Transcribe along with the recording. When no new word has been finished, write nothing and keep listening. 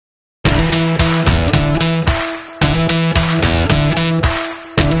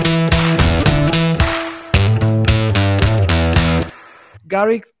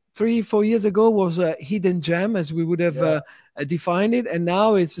Garrick 3-4 years ago was a hidden gem, as we would have defined it, and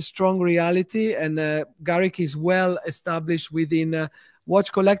now it's a strong reality, and Garrick is well established within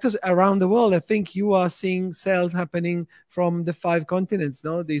watch collectors around the world. I think you are seeing sales happening from the 5 continents,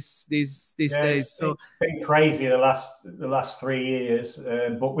 no, these days. So it's been crazy the last 3 years,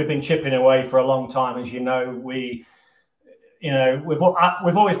 but we've been chipping away for a long time. As you know, we've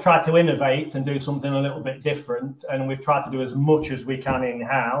always tried to innovate and do something a little bit different, and we've tried to do as much as we can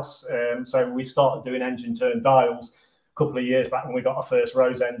in-house. So we started doing engine turn dials a couple of years back when we got our first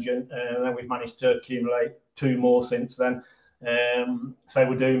Rose engine, and then we've managed to accumulate 2 more since then. So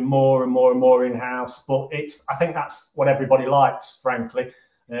we're doing more and more and more in-house, but I think that's what everybody likes, frankly.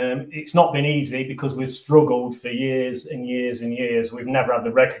 It's not been easy because we've struggled for years and years and years. We've never had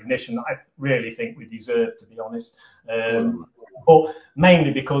the recognition that I really think we deserve, to be honest. But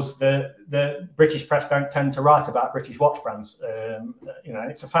mainly because the British press don't tend to write about British watch brands.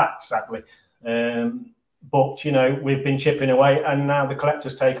 It's a fact, sadly. But, we've been chipping away, and now the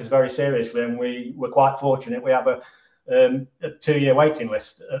collectors take us very seriously, and we're quite fortunate. We have a 2-year waiting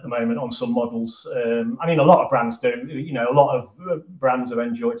list at the moment on some models. I mean, a lot of brands do. A lot of brands have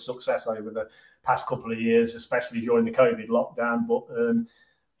enjoyed success over the past couple of years, especially during the COVID lockdown. But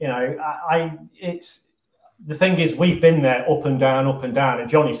the thing is, we've been there up and down, and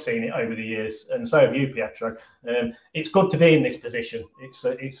Johnny's seen it over the years, and so have you, Pietro. It's good to be in this position.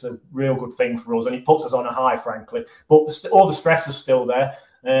 It's a real good thing for us, and it puts us on a high, frankly. But all the stress is still there.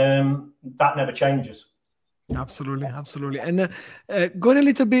 That never changes. Absolutely, absolutely. And going a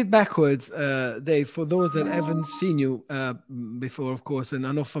little bit backwards, Dave, for those that haven't seen you before, of course, and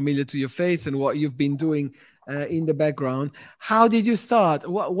are not familiar to your face and what you've been doing in the background, how did you start?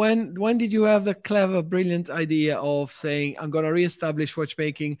 When did you have the clever, brilliant idea of saying, I'm going to reestablish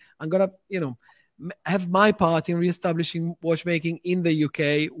watchmaking, I'm going to, have my part in reestablishing watchmaking in the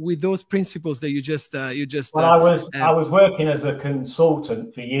UK with those principles that you just Well, I was working as a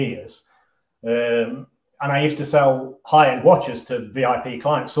consultant for years. And I used to sell high-end watches to VIP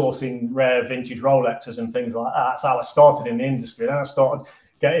clients, sourcing rare vintage Rolexes and things like that. That's how I started in the industry. Then I started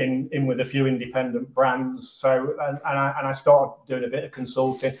getting in with a few independent brands. So, and I started doing a bit of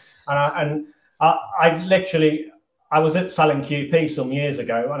consulting. And I was at selling QP some years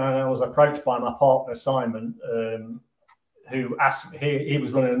ago, and I was approached by my partner Simon, who asked. He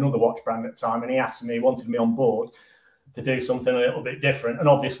was running another watch brand at the time, and he asked me, wanted me on board to do something a little bit different. And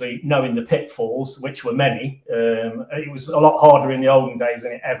obviously, knowing the pitfalls, which were many, it was a lot harder in the olden days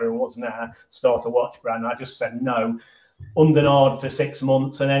than it ever was now, start a watch brand. I just said no, undernard for 6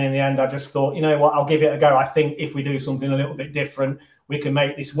 months. And then in the end, I just thought, you know what, I'll give it a go. I think if we do something a little bit different, we can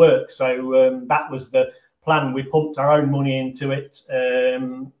make this work. So that was the plan. We pumped our own money into it,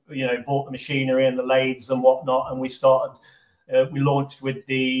 bought the machinery and the lathes and whatnot. And we started, we launched with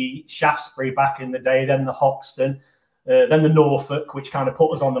the Shaftesbury back in the day, then the Hoxton, then the Norfolk, which kind of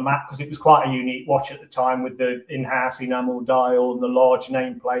put us on the map because it was quite a unique watch at the time with the in-house enamel dial and the large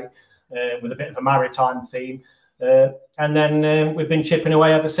nameplate with a bit of a maritime theme. And then we've been chipping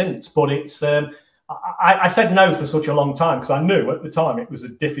away ever since. But it's I said no for such a long time because I knew at the time it was a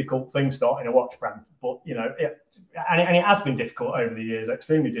difficult thing starting a watch brand. But, it has been difficult over the years,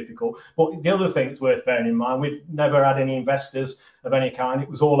 extremely difficult. But the other thing that's worth bearing in mind, we've never had any investors of any kind. It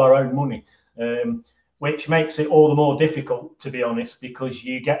was all our own money. Which makes it all the more difficult, to be honest, because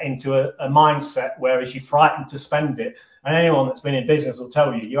you get into a mindset whereas you're frightened to spend it. And anyone that's been in business will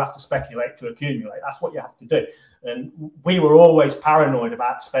tell you, you have to speculate to accumulate. That's what you have to do. And we were always paranoid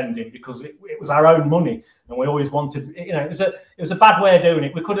about spending because it was our own money. And we always wanted, it was a bad way of doing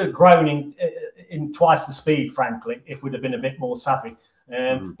it. We could have grown in twice the speed, frankly, if we'd have been a bit more savvy.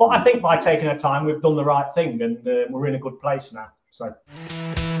 But I think by taking our time, we've done the right thing, and we're in a good place now. So.